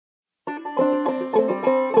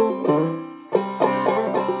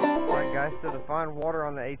find water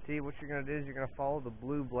on the AT, what you're going to do is you're going to follow the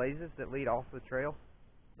blue blazes that lead off the trail.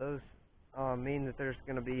 Those mean that there's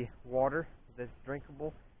going to be water that's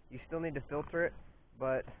drinkable. You still need to filter it,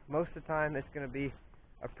 but most of the time it's going to be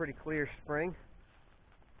a pretty clear spring.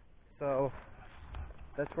 So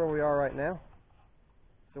that's where we are right now.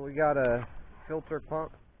 So we got a filter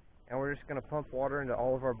pump, and we're just going to pump water into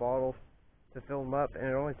all of our bottles to fill them up, and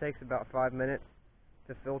it only takes about 5 minutes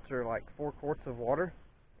to filter like 4 quarts of water.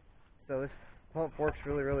 So this pump works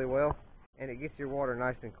really, really well, and it gets your water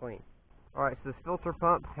nice and clean. Alright, so this filter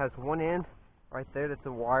pump has one end right there that's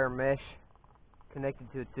a wire mesh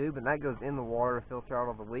connected to a tube, and that goes in the water to filter out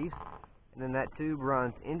all the leaves. And then that tube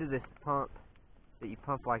runs into this pump that you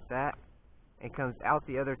pump like that, and comes out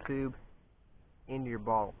the other tube into your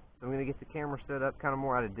bottle. So I'm going to get the camera set up kind of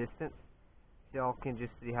more at a distance so y'all can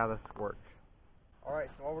just see how this works. Alright,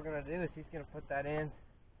 so what we're going to do is he's going to put that end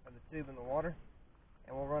of the tube in the water,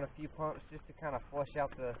 and we'll run a few pumps just to kind of flush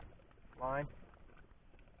out the line,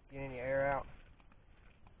 get any air out.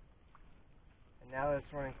 And now that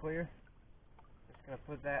it's running clear, I'm just going to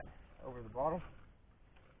put that over the bottle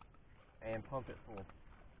and pump it full.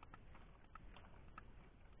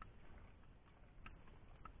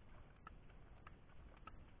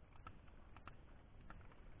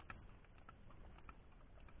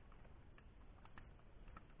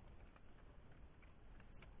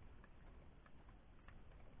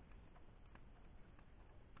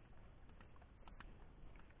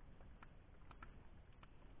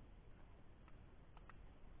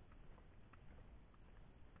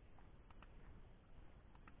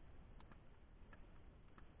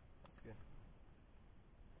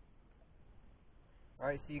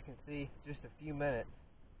 Alright, so you can see just a few minutes,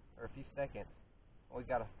 or a few seconds, we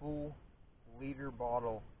got a full liter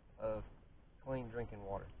bottle of clean drinking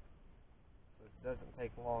water. So it doesn't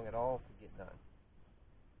take long at all to get done.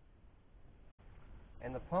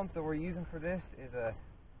 And the pump that we're using for this is a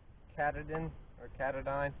Katadyn, or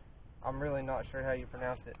Katadyn. I'm really not sure how you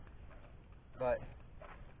pronounce it, but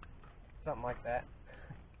something like that.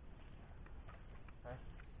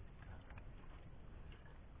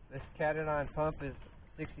 This Katadyn pump is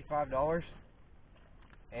 $65,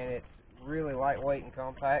 and it's really lightweight and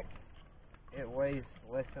compact. It weighs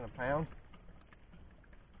less than a pound,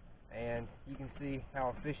 and you can see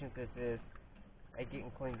how efficient this is at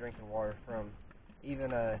getting clean drinking water from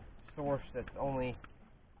even a source that's only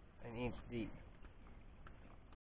an inch deep.